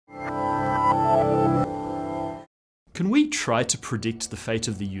Can we try to predict the fate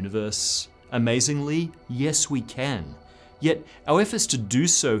of the universe? Amazingly, yes we can. Yet our efforts to do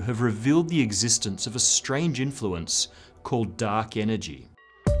so have revealed the existence of a strange influence called dark energy.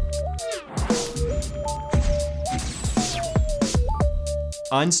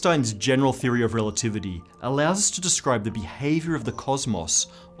 Einstein's general theory of relativity allows us to describe the behavior of the cosmos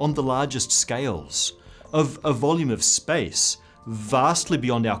on the largest scales, of a volume of space vastly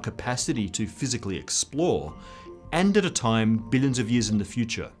beyond our capacity to physically explore, and at a time billions of years in the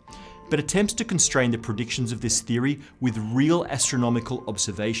future, but attempts to constrain the predictions of this theory with real astronomical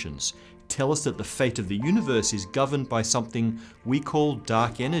observations tell us that the fate of the universe is governed by something we call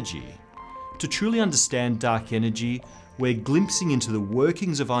dark energy. To truly understand dark energy, we're glimpsing into the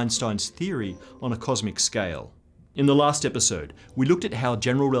workings of Einstein's theory on a cosmic scale. In the last episode, we looked at how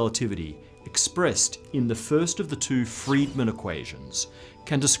general relativity, expressed in the first of the two Friedmann equations,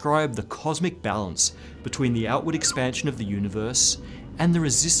 can describe the cosmic balance between the outward expansion of the universe and the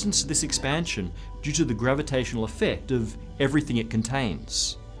resistance to this expansion due to the gravitational effect of everything it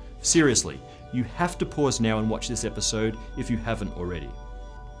contains. Seriously, you have to pause now and watch this episode if you haven't already.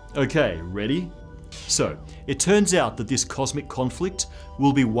 Okay, ready? So, it turns out that this cosmic conflict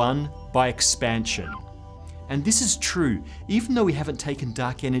will be won by expansion. And this is true even though we haven't taken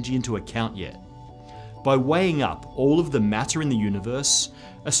dark energy into account yet. By weighing up all of the matter in the universe,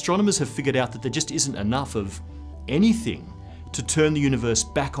 astronomers have figured out that there just isn't enough of anything to turn the universe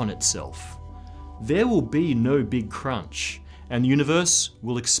back on itself. There will be no big crunch, and the universe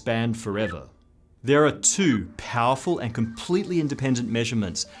will expand forever. There are two powerful and completely independent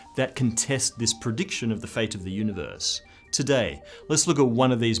measurements that can test this prediction of the fate of the universe. Today, let's look at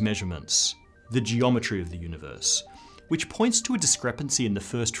one of these measurements, the geometry of the universe, which points to a discrepancy in the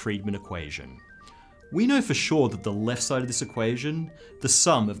first Friedmann equation. We know for sure that the left side of this equation, the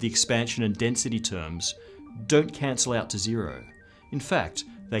sum of the expansion and density terms, don't cancel out to zero. In fact,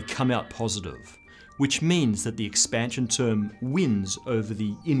 they come out positive, which means that the expansion term wins over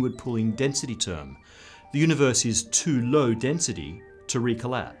the inward pulling density term. The universe is too low density to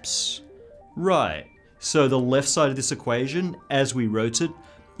recollapse. Right, so the left side of this equation, as we wrote it,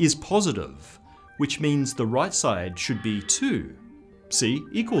 is positive, which means the right side should be too. See,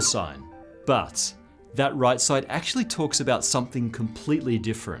 equal sign. But that right side actually talks about something completely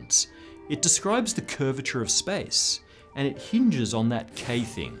different. It describes the curvature of space, and it hinges on that K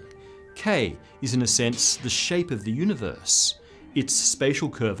thing. K is in a sense the shape of the universe, its spatial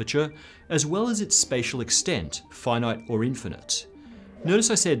curvature, as well as its spatial extent, finite or infinite. Notice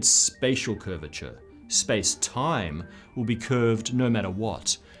I said spatial curvature. Space-time will be curved no matter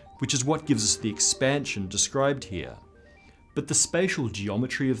what, which is what gives us the expansion described here. But the spatial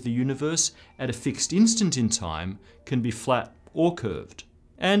geometry of the universe at a fixed instant in time can be flat or curved.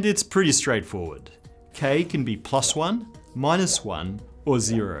 And it's pretty straightforward. K can be +1, -1, or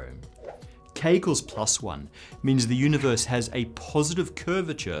 0. K equals +1 means the universe has a positive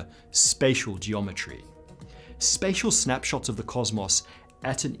curvature spatial geometry. Spatial snapshots of the cosmos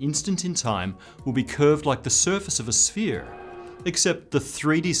at an instant in time will be curved like the surface of a sphere, except the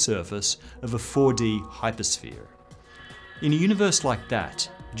 3D surface of a 4D hypersphere. In a universe like that,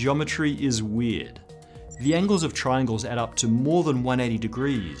 geometry is weird. The angles of triangles add up to more than 180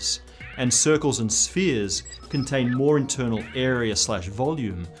 degrees, and circles and spheres contain more internal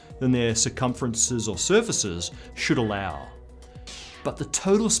area/volume than their circumferences or surfaces should allow. But the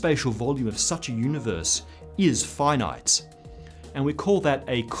total spatial volume of such a universe is finite, and we call that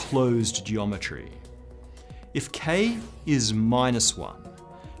a closed geometry. If K is -1,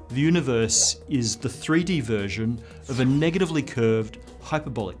 the universe is the 3D version of a negatively curved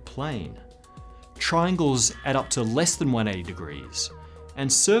hyperbolic plane. Triangles add up to less than 180 degrees,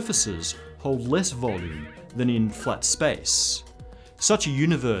 and surfaces hold less volume than in flat space. Such a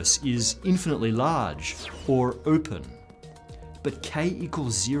universe is infinitely large, or open. But K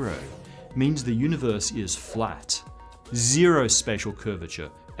equals 0 means the universe is flat, zero spatial curvature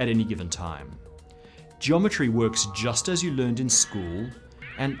at any given time. Geometry works just as you learned in school,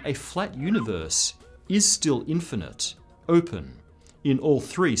 and a flat universe is still infinite, open, in all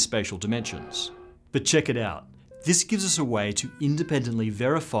three spatial dimensions. But check it out. This gives us a way to independently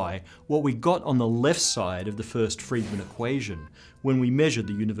verify what we got on the left side of the first Friedmann equation when we measured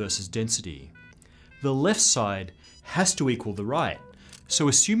the universe's density. The left side has to equal the right, so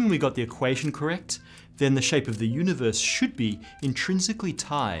assuming we got the equation correct, then the shape of the universe should be intrinsically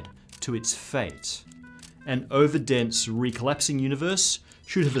tied to its fate. An overdense recollapsing universe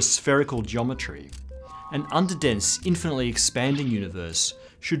should have a spherical geometry. An underdense, infinitely expanding universe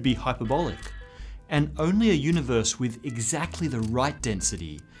should be hyperbolic. And only a universe with exactly the right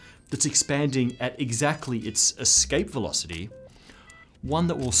density, that's expanding at exactly its escape velocity, one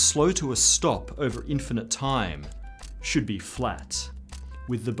that will slow to a stop over infinite time, should be flat,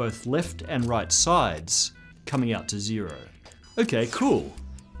 with the both left and right sides coming out to zero. Okay, cool.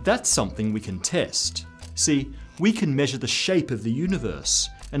 That's something we can test. See, we can measure the shape of the universe,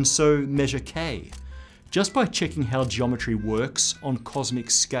 and so measure k, just by checking how geometry works on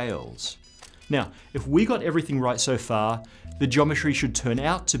cosmic scales. Now, if we got everything right so far, the geometry should turn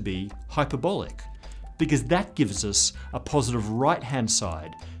out to be hyperbolic, because that gives us a positive right-hand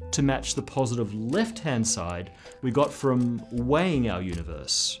side to match the positive left-hand side we got from weighing our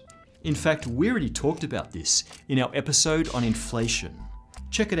universe. In fact, we already talked about this in our episode on inflation.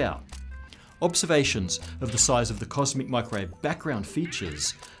 Check it out. Observations of the size of the cosmic microwave background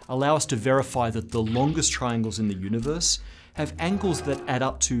features allow us to verify that the longest triangles in the universe have angles that add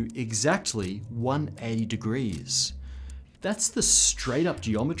up to exactly 180 degrees. That's the straight up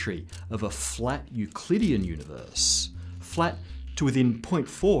geometry of a flat Euclidean universe, flat to within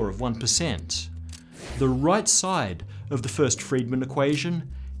 0.4 of 1%. The right side of the first Friedmann equation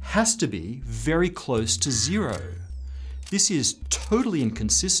has to be very close to zero. This is totally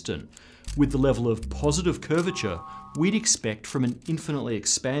inconsistent with the level of positive curvature we'd expect from an infinitely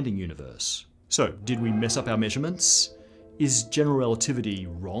expanding universe. So, did we mess up our measurements? Is general relativity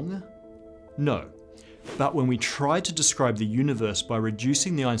wrong? No. But when we tried to describe the universe by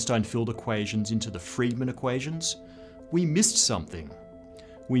reducing the Einstein field equations into the Friedmann equations, we missed something.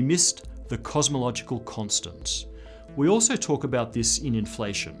 We missed the cosmological constant. We also talk about this in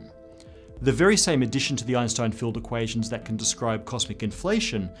inflation. The very same addition to the Einstein field equations that can describe cosmic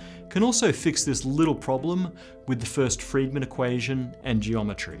inflation can also fix this little problem with the first Friedmann equation and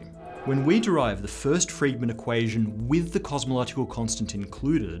geometry. When we derive the first Friedmann equation with the cosmological constant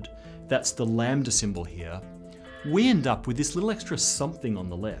included, that's the lambda symbol here, we end up with this little extra something on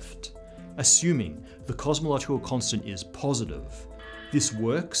the left. Assuming the cosmological constant is positive, this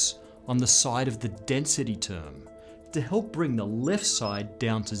works on the side of the density term to help bring the left side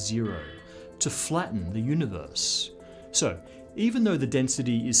down to zero, to flatten the universe. So, even though the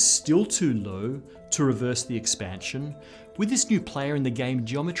density is still too low to reverse the expansion, with this new player in the game,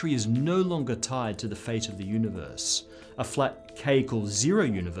 geometry is no longer tied to the fate of the universe. A flat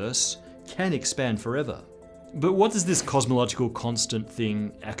k=0 universe can expand forever. But what does this cosmological constant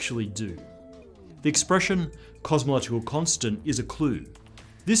thing actually do? The expression cosmological constant is a clue.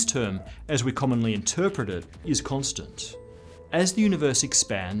 This term, as we commonly interpret it, is constant. As the universe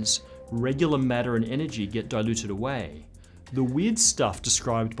expands, regular matter and energy get diluted away. The weird stuff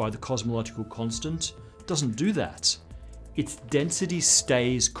described by the cosmological constant doesn't do that. Its density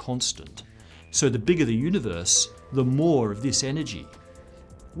stays constant. So the bigger the universe, the more of this energy.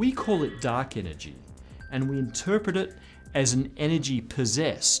 We call it dark energy, and we interpret it as an energy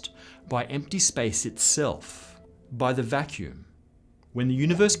possessed by empty space itself, by the vacuum. When the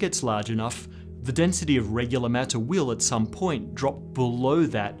universe gets large enough, the density of regular matter will at some point drop below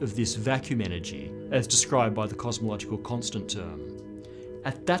that of this vacuum energy, as described by the cosmological constant term.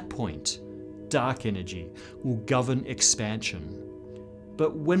 At that point, dark energy will govern expansion.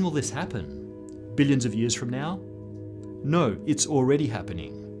 But when will this happen? Billions of years from now? No, it's already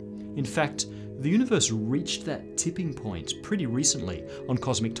happening. In fact, the universe reached that tipping point pretty recently on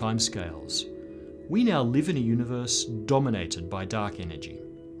cosmic timescales. We now live in a universe dominated by dark energy.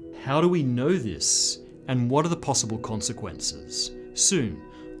 How do we know this, and what are the possible consequences? Soon,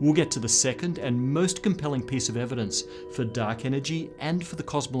 we'll get to the second and most compelling piece of evidence for dark energy and for the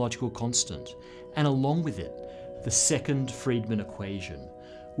cosmological constant, and along with it, the second Friedmann equation,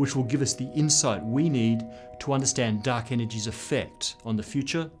 which will give us the insight we need to understand dark energy's effect on the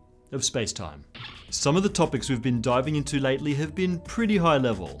future of space-time. Some of the topics we've been diving into lately have been pretty high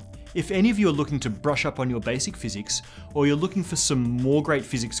level. If any of you are looking to brush up on your basic physics, or you're looking for some more great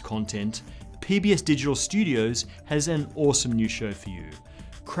physics content, PBS Digital Studios has an awesome new show for you.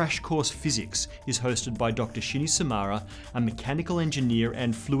 Crash Course Physics is hosted by Dr. Shinny Samara, a mechanical engineer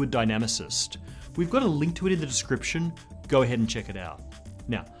and fluid dynamicist. We've got a link to it in the description, go ahead and check it out.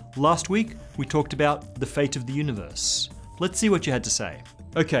 Now, last week we talked about the fate of the universe. Let's see what you had to say.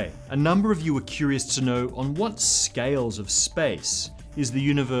 Okay, a number of you were curious to know on what scales of space is the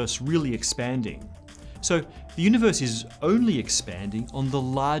universe really expanding. So the universe is only expanding on the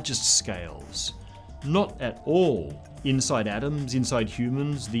largest scales. Not at all inside atoms, inside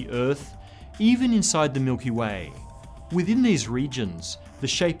humans, the Earth, even inside the Milky Way. Within these regions, the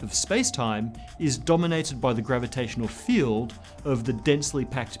shape of space-time is dominated by the gravitational field of the densely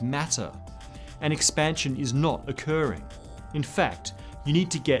packed matter, and expansion is not occurring. In fact, you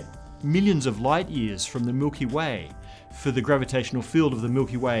need to get millions of light years from the Milky Way for the gravitational field of the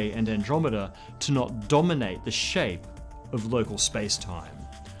Milky Way and Andromeda to not dominate the shape of local space-time.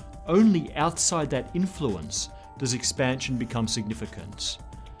 Only outside that influence does expansion become significant.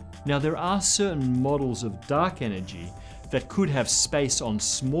 Now, there are certain models of dark energy that could have space on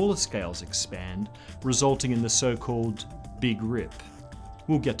smaller scales expand, resulting in the so-called Big Rip.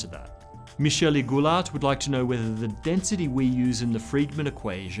 We'll get to that. Mychelly Goulart would like to know whether the density we use in the Friedmann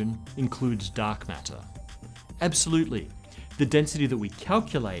equation includes dark matter. Absolutely. The density that we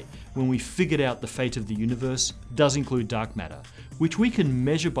calculate when we figured out the fate of the universe does include dark matter, which we can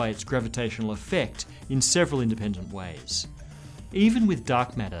measure by its gravitational effect in several independent ways. Even with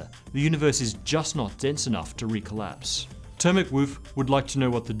dark matter, the universe is just not dense enough to recollapse. Tomek Wooff would like to know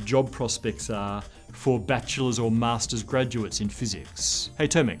what the job prospects are for bachelor's or master's graduates in physics. Hey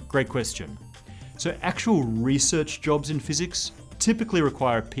Tomek, great question. So actual research jobs in physics typically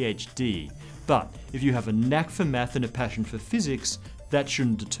require a PhD, but if you have a knack for math and a passion for physics, that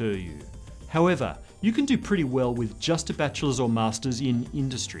shouldn't deter you. However, you can do pretty well with just a bachelor's or master's in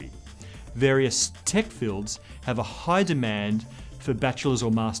industry. Various tech fields have a high demand for bachelor's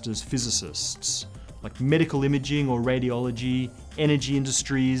or master's physicists, like medical imaging or radiology, energy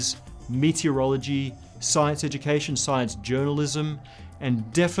industries, meteorology, science education, science journalism,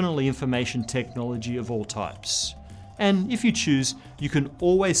 and definitely information technology of all types. And if you choose, you can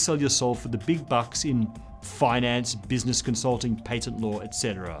always sell your soul for the big bucks in finance, business consulting, patent law,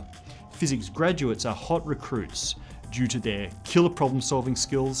 etc. Physics graduates are hot recruits due to their killer problem-solving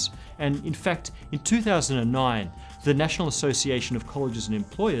skills, and in fact, in 2009, the National Association of Colleges and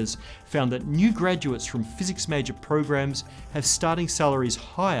Employers found that new graduates from physics major programs have starting salaries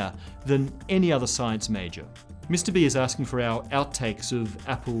higher than any other science major. Mr. B is asking for our outtakes of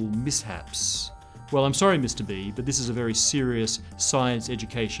Apple mishaps. Well, I'm sorry, Mr. B, but this is a very serious science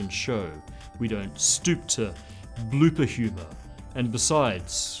education show. We don't stoop to blooper humor. And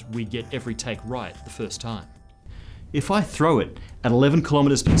besides, we get every take right the first time. If I throw it at 11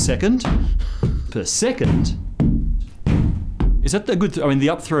 kilometers per second, is that the good, I mean the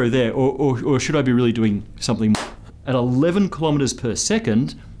up throw there, or should I be really doing something at 11 kilometers per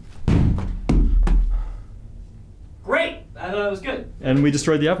second? Great, I thought it was good. And we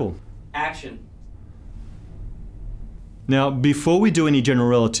destroyed the apple. Action. Now, before we do any general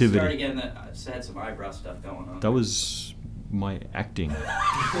relativity. Start again, I just had some eyebrow stuff going on. That was my acting.